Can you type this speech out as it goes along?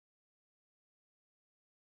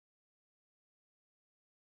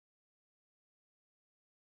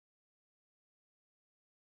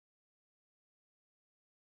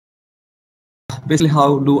Basically,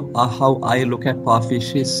 how I look at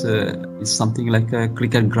Pufferfish is something like a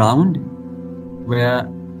cricket ground, where,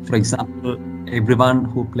 for example, everyone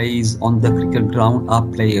who plays on the cricket ground are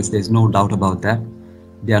players. There's no doubt about that.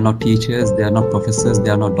 They are not teachers, they are not professors, they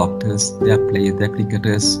are not doctors, they are players, they are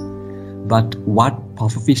cricketers. But what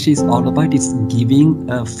Pufferfish is all about is giving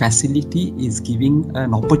a facility, is giving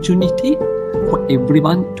an opportunity for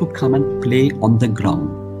everyone to come and play on the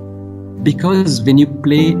ground. Because when you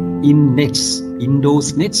play in nets,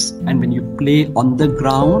 indoors nets, and when you play on the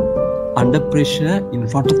ground, under pressure, in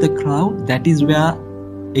front of the crowd, that is where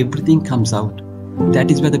everything comes out.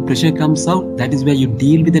 That is where the pressure comes out. That is where you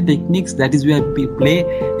deal with the techniques. That is where you play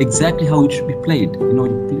exactly how it should be played.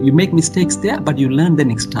 You make mistakes there, but you learn the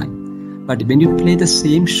next time. But when you play the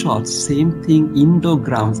same shots, same thing, indoor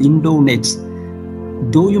grounds, indoor nets,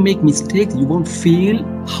 though you make mistakes, you won't feel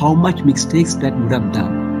how much mistakes that you would have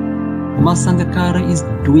done. Uma Sanghakara is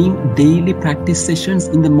doing daily practice sessions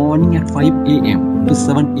in the morning at 5 a.m. to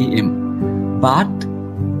 7 a.m. But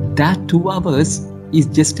that 2 hours is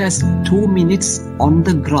just as 2 minutes on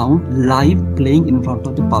the ground, live playing in front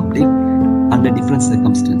of the public under different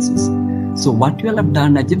circumstances. So what you all have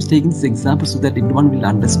done, I'm just taking this example so that everyone will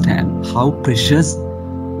understand how precious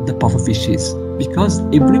the pufferfish is. Because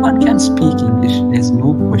everyone can speak English, there's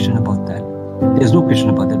no question about that. There's no question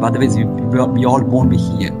about that. Otherwise, we all won't be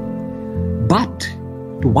here. But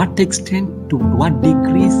to what extent, to what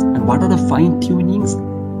degrees, and what are the fine-tunings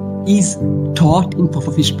is taught in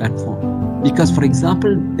Pufferfish platform. Because, for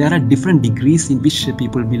example, there are different degrees in which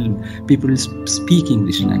people will speak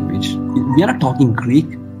English language. We are not talking Greek.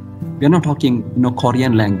 We are not talking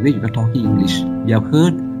Korean language. We are talking English. We have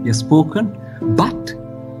heard, we have spoken, but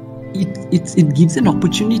it gives an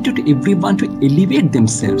opportunity to everyone to elevate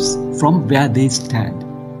themselves from where they stand.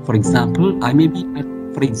 For example, I may be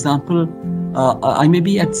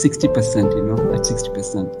at 60%, at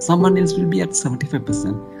 60%. Someone else will be at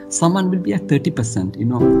 75%. Someone will be at 30%,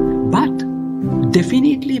 But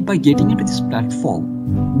definitely by getting into this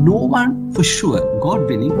platform, no one for sure, God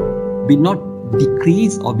willing, will not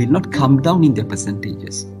decrease or will not come down in their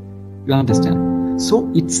percentages. You understand?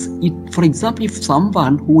 So for example, if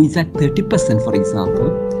someone who is at 30%, for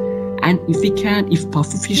example, and if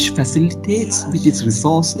Pufferfish facilitates with its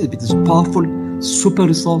resources, with its powerful super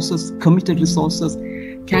resources, committed resources,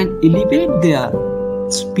 can elevate their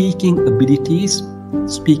speaking abilities,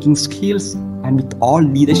 speaking skills, and with all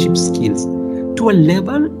leadership skills to a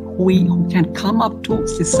level who can come up to,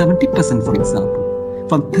 say, 70%, for example.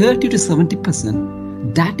 From 30 to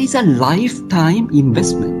 70%, that is a lifetime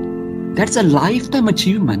investment. That's a lifetime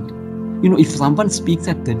achievement. If someone speaks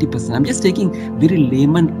at 30%, I'm just taking very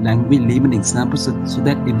layman language, layman examples so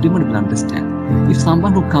that everyone will understand. If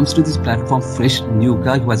someone who comes to this platform, fresh, new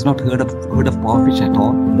guy who has not heard of Pufferfish at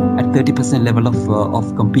all, at 30% level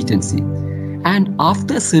of competency, and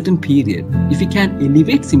after a certain period, if he can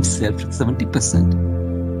elevate himself to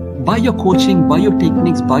 70%, by your coaching, by your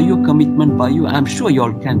techniques, by your commitment, I'm sure you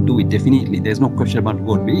all can do it, definitely. There's no question about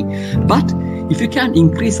God being. But if you can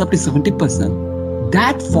increase up to 70%,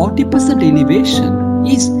 that 40% elevation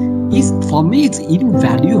is for me, it's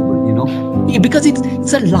invaluable, because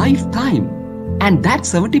it's a lifetime. And that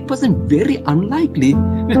 70% very unlikely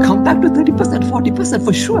will come back to 30%, 40%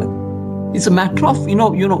 for sure. It's a matter of,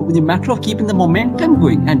 the matter of keeping the momentum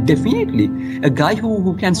going. And definitely, a guy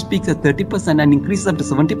who can speak at 30% and increases up to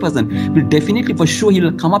 70% will definitely, for sure,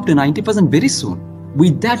 he'll come up to 90% very soon.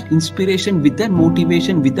 With that inspiration, with that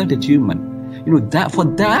motivation, with that achievement. For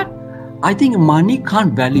that, I think money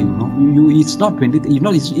can't value. It's not 20.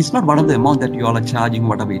 It's not one of the amount that you all are charging,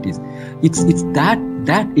 whatever it is. It's that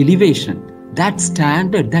elevation, that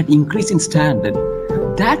standard, that increase in standard.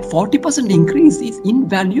 That 40% increase is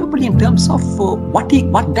invaluable in terms of what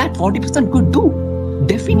that 40% could do.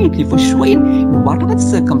 Definitely, for sure, in whatever the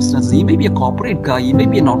circumstances. He may be a corporate guy, he may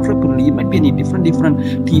be an entrepreneur, he might be in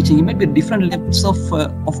different teaching, he might be different levels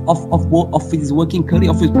of his working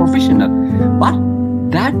career, of his professional. But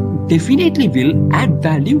that definitely will add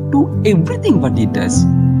value to everything what he does.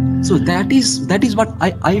 So that is what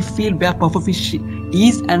I feel where Pufferfish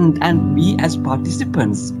is, and we as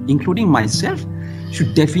participants, including myself,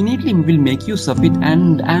 should definitely will make use of it,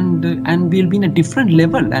 and we'll be in a different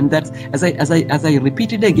level. And that's, as I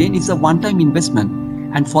repeated again, it's a one-time investment,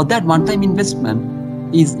 and for that one-time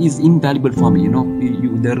investment is invaluable for me.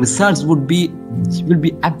 The results will be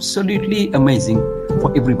absolutely amazing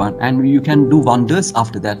for everyone, and you can do wonders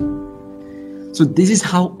after that. So this is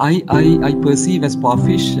how I perceive as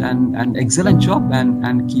Pufferfish, and excellent job,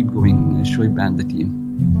 and keep going, Shoaib and the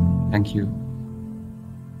team. Thank you.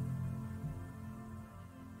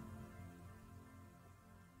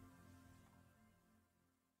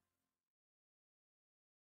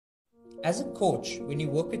 As a coach, when you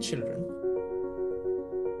work with children,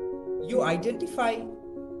 you identify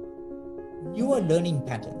newer learning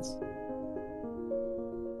patterns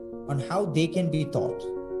on how they can be taught.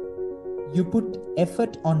 You put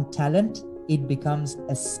effort on talent, it becomes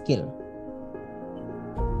a skill.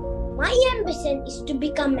 My ambition is to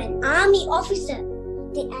become an army officer.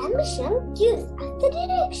 The ambition gives us the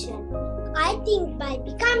direction. I think by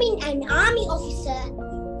becoming an army officer,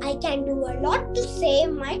 I can do a lot to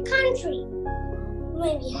save my country.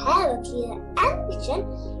 When we have a clear ambition,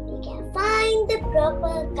 we can find the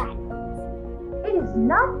proper guidance. It is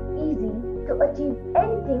not easy to achieve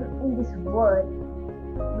anything in this world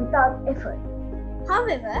without effort.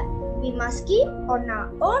 However, we must keep on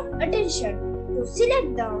our own attention to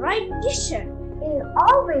select the right decision. It is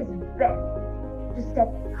always best to set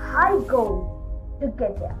high goals to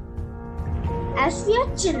get there. As we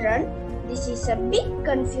are children, this is a big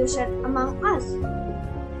confusion among us.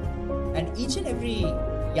 And each and every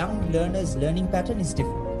young learner's learning pattern is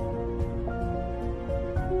different.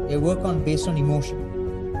 They work on based on emotion.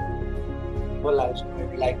 Well, I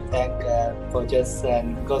would like to thank coaches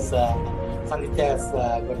because Sanditya has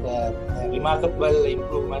got a remarkable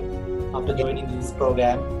improvement after joining this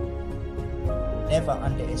program. Never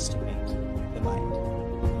underestimate the mind.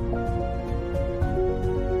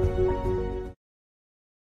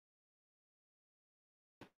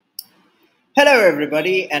 Hello,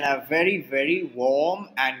 everybody, and a very, very warm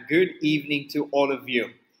and good evening to all of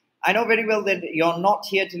you. I know very well that you're not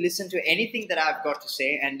here to listen to anything that I've got to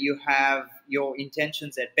say, and you have your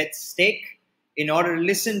intentions at bet stake in order to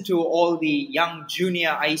listen to all the young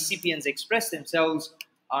junior ICPians express themselves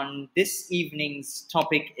on this evening's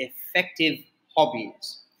topic, effective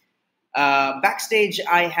hobbies. Backstage,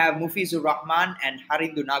 I have Mufizur Rahman and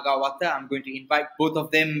Harindu Nagawata. I'm going to invite both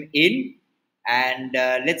of them in. And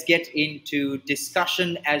let's get into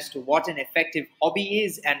discussion as to what an effective hobby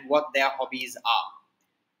is and what their hobbies are.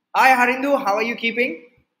 Hi, Harindu. How are you keeping?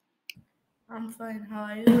 I'm fine. How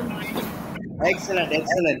are you? Excellent,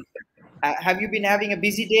 excellent. Have you been having a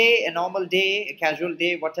busy day, a normal day, a casual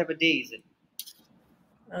day, whatever day is it?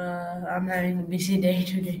 I'm having a busy day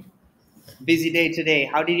today. Busy day today.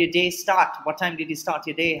 How did your day start? What time did you start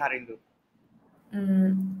your day, Harindu?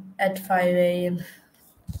 At 5 a.m.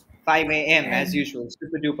 5 a.m. as usual.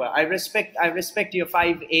 Super duper. I respect your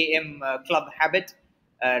 5 a.m. Club habit.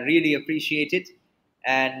 Really appreciate it.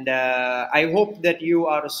 And I hope that you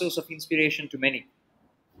are a source of inspiration to many.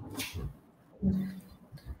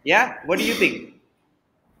 Yeah? What do you think?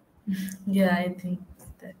 Yeah, I think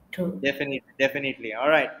that too. Definitely, definitely. All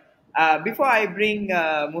right. Before I bring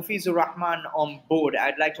Mufizur Rahman on board,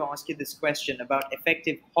 I'd like to ask you this question about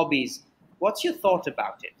effective hobbies. What's your thought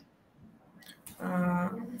about it?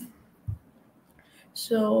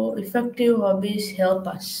 So effective hobbies help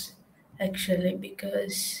us actually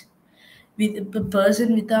because with a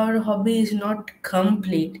person without a hobby is not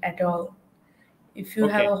complete at all. If you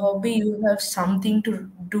have Okay. a hobby, you have something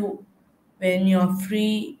to do when you're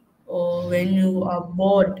free or when you are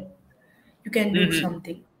bored. You can do Mm-hmm.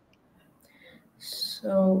 something.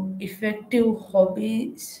 So effective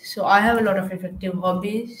hobbies. So I have a lot of effective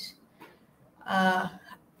hobbies. Uh,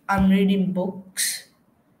 I'm reading books.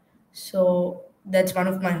 So that's one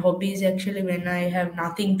of my hobbies actually. When I have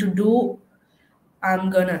nothing to do, I'm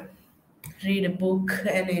gonna read a book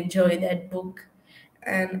and enjoy that book.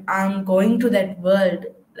 And I'm going to that world.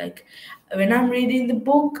 Like when I'm reading the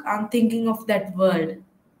book, I'm thinking of that world,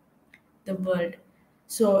 the world.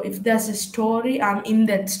 So if there's a story, I'm in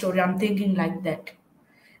that story. I'm thinking like that.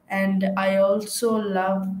 And I also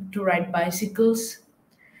love to ride bicycles.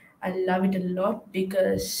 I love it a lot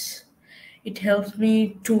because it helps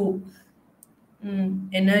me to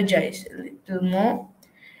energize a little more,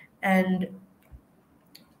 and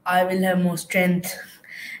I will have more strength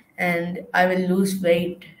and I will lose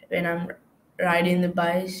weight when I'm riding the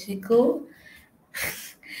bicycle.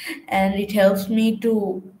 And it helps me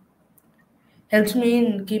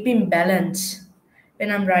in keeping balance.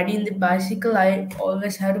 When I'm riding the bicycle, I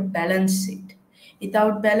always have to balance it.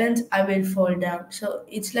 Without balance, I will fall down. So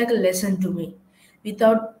it's like a lesson to me.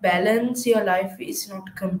 Without balance, your life is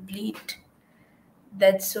not complete.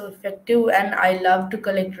 That's so effective. And I love to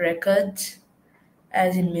collect records,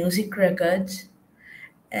 as in music records.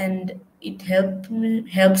 And it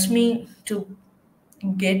helps me to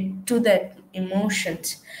get to that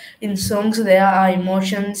emotions. In songs there are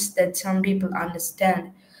emotions that some people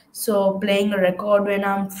understand, so playing a record when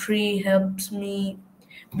I'm free helps me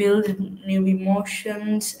build new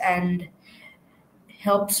emotions and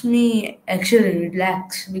helps me actually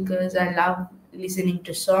relax because I love listening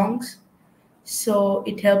to songs, so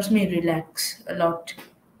it helps me relax a lot.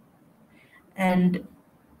 And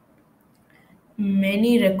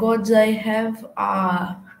many records I have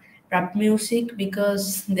are rap music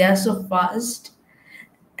because they are so fast,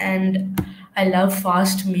 and I love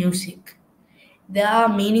fast music. There are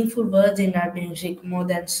meaningful words in rap music more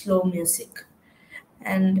than slow music.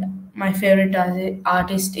 And my favorite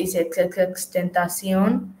artist is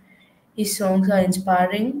XXXTentacion. His songs are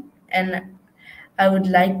inspiring, and I would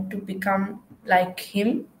like to become like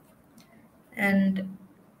him. And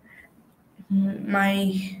my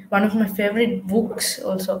one of my favorite books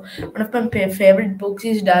also one of my favorite books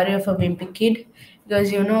is Diary of a Wimpy Kid,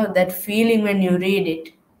 because you know that feeling when you read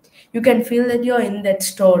it, you can feel that you're in that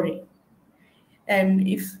story. And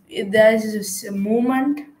if there's a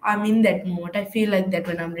moment, I'm in that moment. I feel like that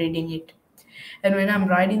when I'm reading it. And when I'm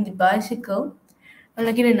riding the bicycle, I'm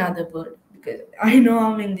like in another world, because I know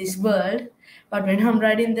I'm in this world. But when I'm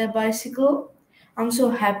riding the bicycle, I'm so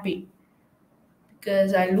happy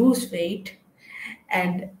because I lose weight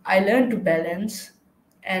and I learn to balance,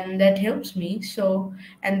 and that helps me. So,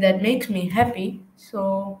 and that makes me happy.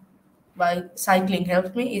 So, while cycling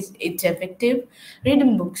helps me, it's effective.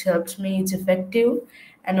 Reading books helps me, it's effective,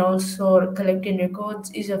 and also collecting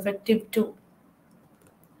records is effective too.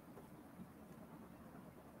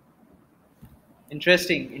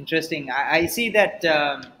 Interesting, interesting. I see that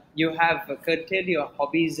you have curtailed your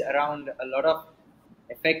hobbies around a lot of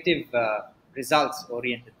effective results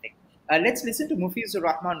oriented thing. Let's listen to Mufizur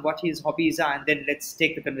Rahman, what his hobbies are, and then let's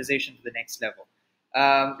take the conversation to the next level.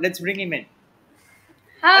 Let's bring him in.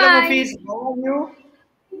 Hello, Hi, Mufiz. How are you?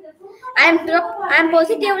 I'm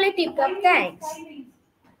positively tip top. Thanks.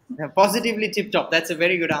 Positively tip top. That's a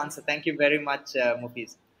very good answer. Thank you very much,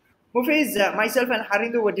 Mufiz. Mufiz, myself and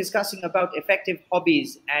Harindu were discussing about effective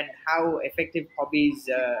hobbies and how effective hobbies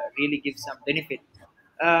really give some benefit.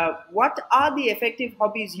 What are the effective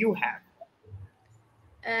hobbies you have?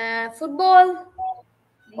 Football.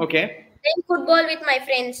 Okay, Playing football with my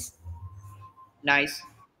friends. nice.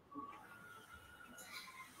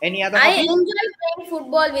 Any other I hobby? enjoy playing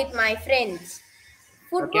football with my friends.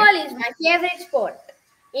 Okay, Football is my favorite sport.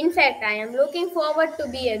 In fact, I am looking forward to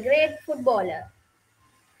be a great footballer.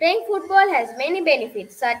 Playing football has many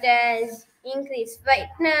benefits such as increased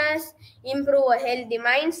fitness, improve a healthy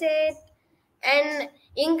mindset, and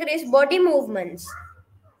increase body movements.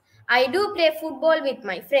 I do play football with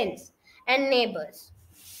my friends and neighbors.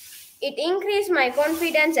 It increased my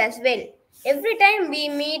confidence as well. Every time we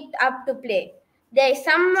meet up to play, there is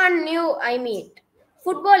someone new I meet.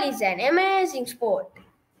 Football is an amazing sport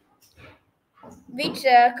which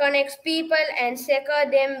connects people and secure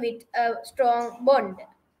them with a strong bond.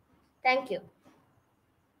 Thank you.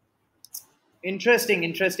 interesting,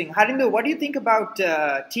 interesting. Harindu, what do you think about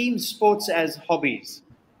team sports as hobbies?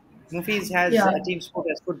 Mufiz has Yeah, a team sport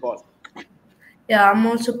as football. yeah. I'm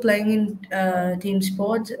also playing in team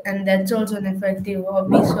sports, and that's also an effective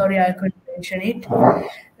hobby. Sorry, I couldn't mention it.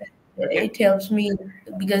 Okay. It helps me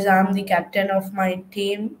because I'm the captain of my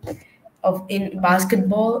team of in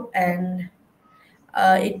basketball, and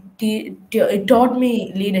it taught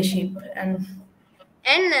me leadership, and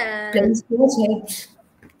And playing sports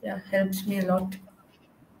helps me a lot.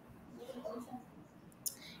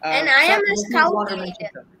 I am Sorry, a Mufiz scout wanted to mention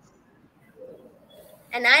leader. something.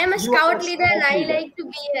 And I am a You are a scout leader, and scout I leader. like to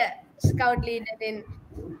be a scout leader. In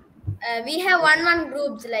we have one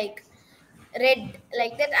groups like red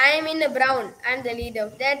like that. I am in a brown. I'm the leader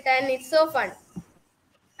of that, and it's so fun.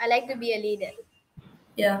 I like to be a leader.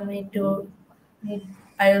 Yeah, me too.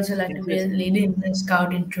 I also like to be a Interesting. leader in the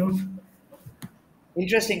scouting troop.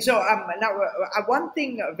 Interesting. So now, one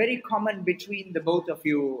thing very common between the both of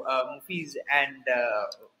you, Mufiz and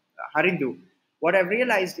Harindu, what I've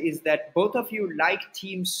realized is that both of you like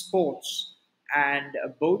team sports, and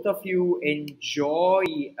both of you enjoy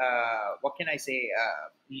what can I say,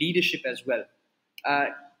 leadership as well. Uh,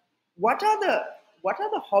 what are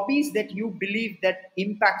the hobbies that you believe that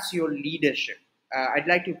impacts your leadership? I'd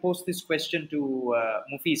like to pose this question to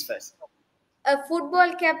Mufiz first. A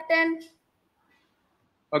football captain,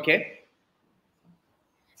 Okay.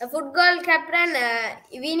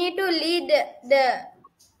 we need to lead the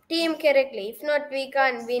team correctly. If not, we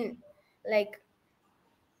can't win. Like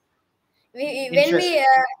when we Interesting.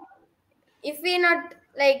 if we not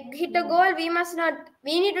like hit a goal, we must not.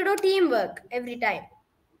 We need to do teamwork every time.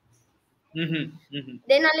 Hmm. Hmm.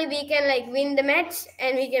 Then only we can like win the match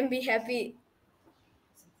and we can be happy,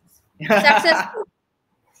 successful.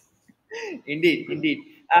 Indeed, indeed.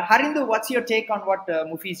 Harindu, what's your take on what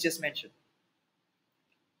Mufiz just mentioned?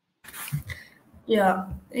 Yeah,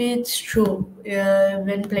 it's true.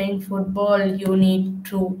 When playing football, you need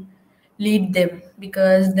to lead them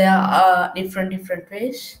because there are different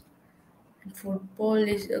ways. Football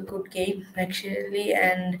is a good game actually,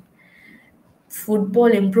 and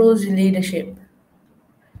football improves leadership,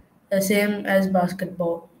 the same as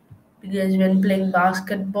basketball. Because when playing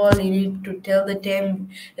basketball, you need to tell the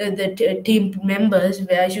team members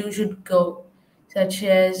where you should go, such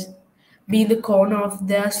as be in the corner of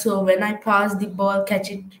there. So when I pass the ball, catch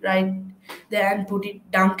it right there and put it,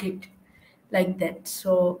 dunk it, like that.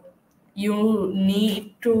 So you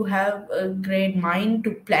need to have a great mind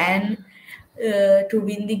to plan to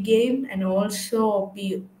win the game, and also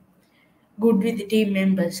be good with the team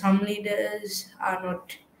members. Some leaders are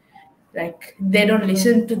not, like, they don't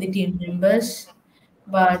listen to the team members,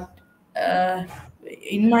 but uh,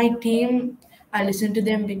 in my team I listen to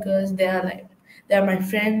them because they are my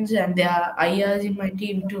friends, and they are ayahs in my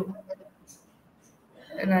team too,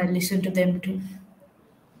 and I listen to them too.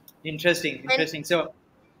 Interesting, And interesting. So,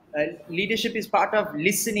 leadership is part of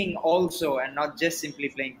listening also, and not just simply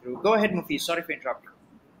playing through. Go ahead, Mufi. Sorry for interrupting.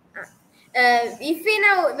 if we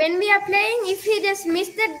now, when we are playing, if he just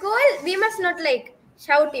missed that goal, we must not like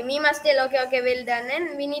shout him. We must tell, okay, okay, well done,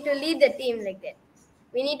 and we need to lead the team like that.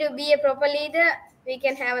 We need to be a proper leader. We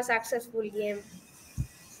can have a successful game.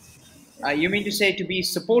 You mean to say to be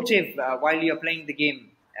supportive while you're playing the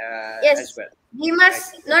game as Yes, well, we right?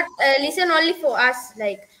 must not listen only for us.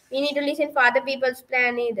 Like we need to listen for other people's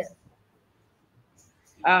plan either.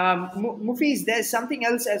 Mufiz, there's something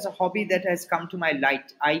else as a hobby that has come to my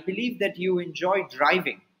light. I believe that you enjoy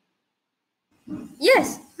driving.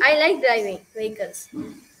 Yes, I like driving vehicles.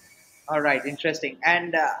 All right, interesting.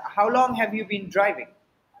 And how long have you been driving?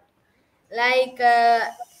 Like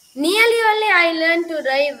nearly only I learned to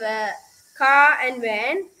drive car and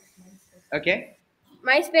van. Okay,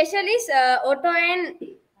 My special is auto, and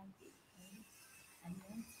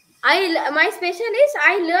my special is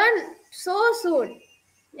I learn so soon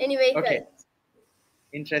any okay, vehicle.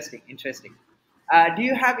 interesting, interesting. Do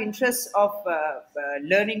you have interest of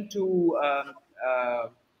learning to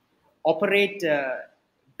operate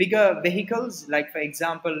bigger vehicles, like for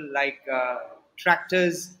example, like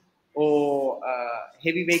tractors or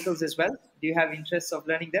heavy vehicles as well? Do you have interest of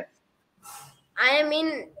learning them? I am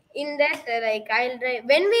in that like I'll drive.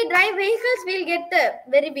 When we drive vehicles, we'll get a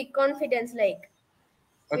very big confidence. Like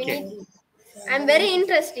we Okay, need. I'm very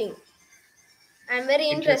interesting. I'm very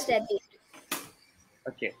interesting. interested at it.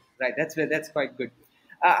 Okay, right. That's quite good.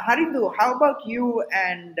 Harindu, how about you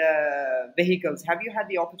and vehicles? Have you had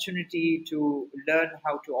the opportunity to learn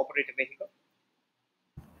how to operate a vehicle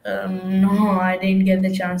No, I didn't get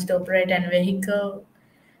the chance to operate an vehicle,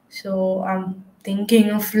 so I'm thinking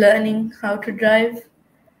of learning how to drive.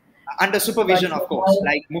 under But supervision, for of course, now,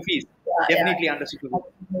 like movies? yeah, Definitely under supervision.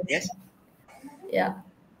 yeah. Yes. Yeah.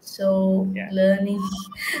 So Yeah. learning,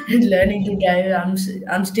 learning to drive,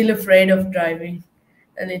 I'm still afraid of driving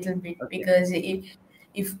a little bit, Okay. because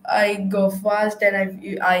if I go fast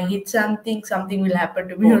and I hit something, something will happen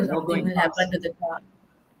to me, Oh, or no something going will happen fast. to the car.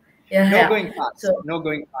 Yeah, No yeah. going fast. So No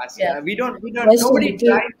going fast. yeah, We don't. just a Nobody little.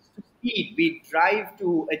 drives to speed. We drive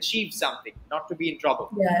to achieve something, not to be in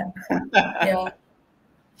trouble. Yeah, yeah.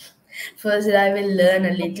 First, I will learn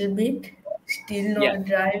a little bit, still Yeah. not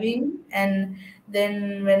driving, and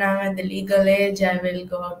then when I'm at the legal age, I will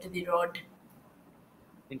go out to the road.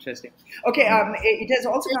 Interesting. Okay. It has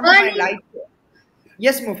also come to my Learning, life.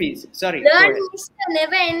 Yes, Mufiz. Sorry. Go ahead. learning is a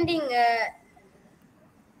never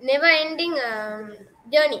ending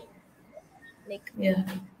journey. Like Yeah.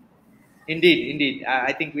 Indeed, indeed.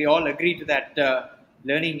 I think we all agree to that.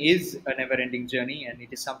 Learning is a never-ending journey, and it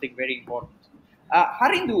is something very important.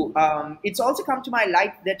 Harindu, it's also come to my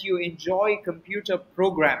light that you enjoy computer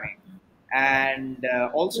programming and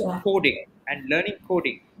also Yeah. coding and learning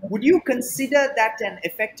coding. Would you consider that an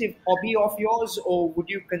effective hobby of yours, or would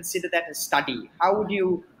you consider that a study? How would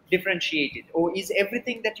you differentiate it? Or is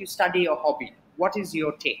everything that you study a hobby? What is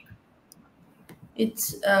your take?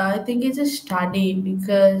 I think it's a study,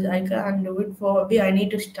 because I can't do it for hobby. I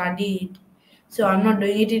need to study it. So I'm not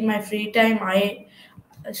doing it in my free time.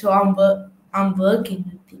 I'm working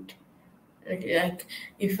with it. Like,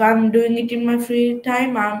 if I'm doing it in my free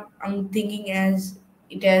time, I'm thinking as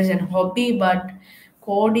it as an hobby. But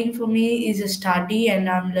coding for me is a study, and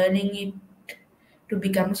I'm learning it to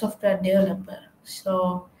become a software developer.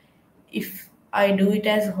 So if I do it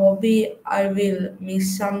as a hobby, I will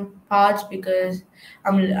miss some parts, because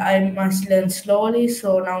I must learn slowly.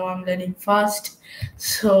 So now I'm learning fast.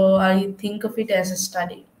 So I think of it as a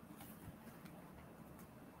study.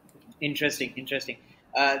 Interesting, interesting.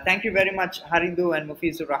 Thank you very much, Harindu and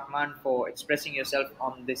Mufizur Rahman, for expressing yourself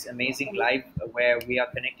on this amazing live where we are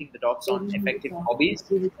connecting the dots on effective hobbies.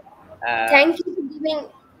 Uh,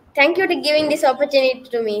 thank you to giving this opportunity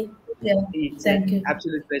to me. Yeah, It's thank an you.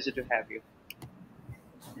 absolute pleasure to have you.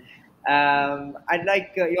 I'd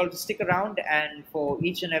like you all to stick around, and for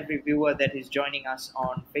each and every viewer that is joining us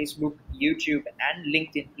on Facebook, YouTube, and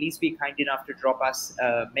LinkedIn, please be kind enough to drop us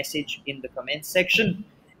a message in the comments section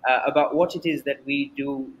about what it is that we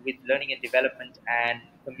do with learning and development and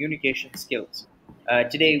communication skills.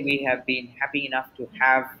 Today, we have been happy enough to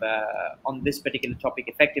have on this particular topic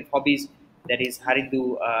effective hobbies. That is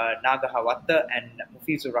Harindu Nagahawatta and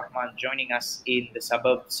Mufizur Rahman joining us in the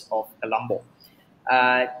suburbs of Colombo.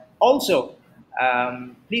 Uh, Also,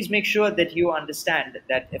 please make sure that you understand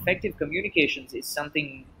that effective communications is something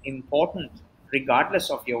important regardless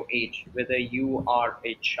of your age, whether you are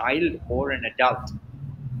a child or an adult.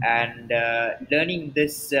 And learning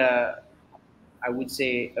this, I would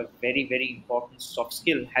say, a very, very important soft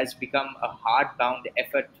skill has become a hard-bound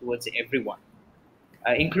effort towards everyone,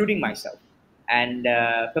 including myself. And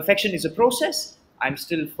perfection is a process. I'm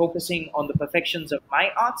still focusing on the perfections of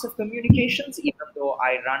my arts of communications, even though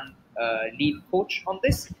I run lead coach on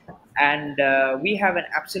this. And we have an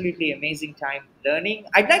absolutely amazing time learning.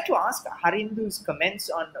 I'd like to ask Harindu's comments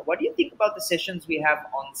on what do you think about the sessions we have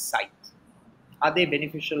on site? Are they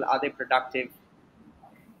beneficial? Are they productive?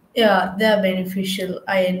 Yeah, they're beneficial.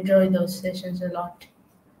 I enjoy those sessions a lot.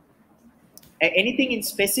 Anything in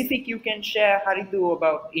specific you can share, Harindu,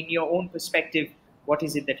 about in your own perspective? What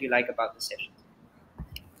is it that you like about the sessions?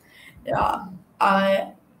 Yeah,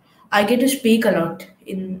 I get to speak a lot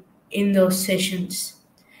in those sessions,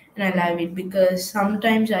 and I love it because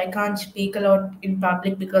sometimes I can't speak a lot in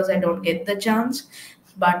public because I don't get the chance.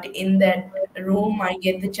 But in that room, I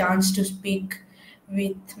get the chance to speak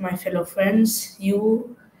with my fellow friends,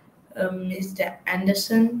 you, Mr.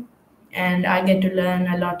 Anderson, and I get to learn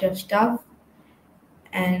a lot of stuff.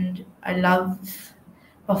 And I love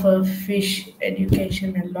Pufferfish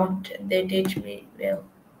education a lot. They teach me well.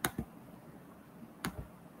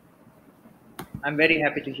 I'm very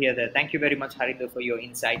happy to hear that. Thank you very much, Harindu, for your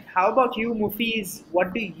insight. How about you, Mufiz?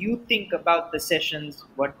 What do you think about the sessions?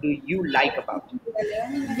 What do you like about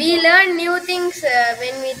it? We learn new things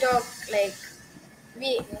when we talk.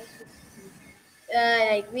 We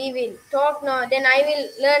we will talk now. Then I will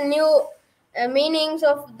learn new meanings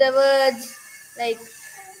of the words. Like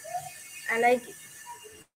I like it.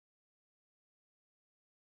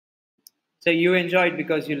 So you enjoyed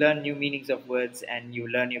because you learn new meanings of words and you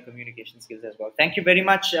learn your communication skills as well. Thank you very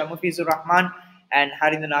much, Mufizur Rahman and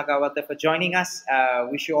Harindu Nagawata for joining us.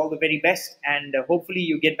 Wish you all the very best, and hopefully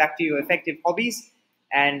you get back to your effective hobbies,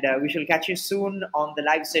 and we shall catch you soon on the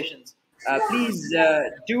live sessions. Please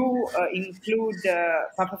do include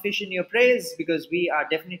Pufferfish in your prayers, because we are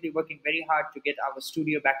definitely working very hard to get our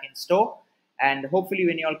studio back in store, and hopefully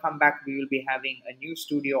when you all come back we will be having a new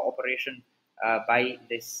studio operation by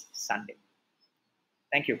this Sunday.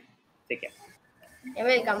 Thank you. Take care. You're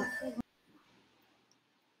welcome.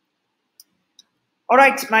 All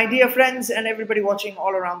right, my dear friends and everybody watching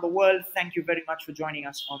all around the world, thank you very much for joining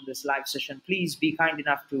us on this live session. Please be kind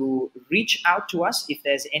enough to reach out to us if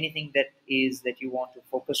there's anything that you want to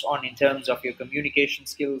focus on in terms of your communication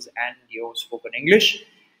skills and your spoken English,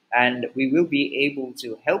 and we will be able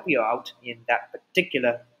to help you out in that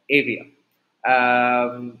particular area.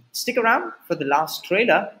 Stick around for the last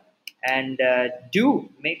trailer, and do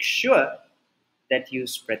make sure that you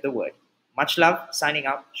spread the word. Much love. Signing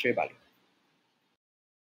out, Shri Bali.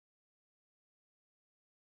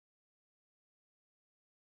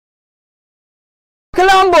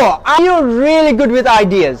 Colombo, are you really good with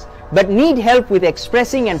ideas but need help with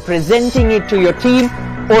expressing and presenting it to your team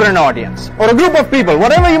or an audience or a group of people,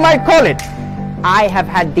 whatever you might call it? I have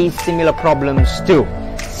had these similar problems too.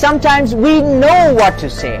 Sometimes we know what to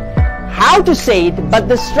say, how to say it, but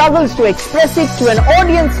the struggles to express it to an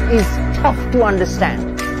audience is tough to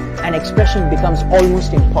understand, and expression becomes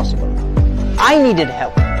almost impossible. I needed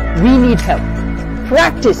help. We need help.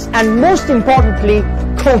 Practice, and most importantly,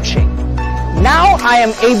 coaching. Now I am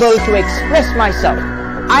able to express myself.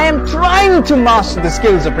 I am trying to master the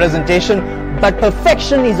skills of presentation, but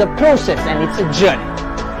perfection is a process and it's a journey.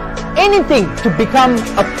 Anything to become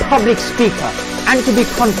a public speaker and to be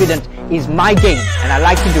confident is my game, and I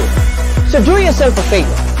like to do it. So do yourself a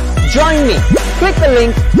favor. Join me, click the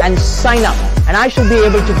link and sign up, and I shall be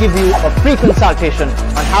able to give you a free consultation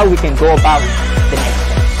on how we can go about the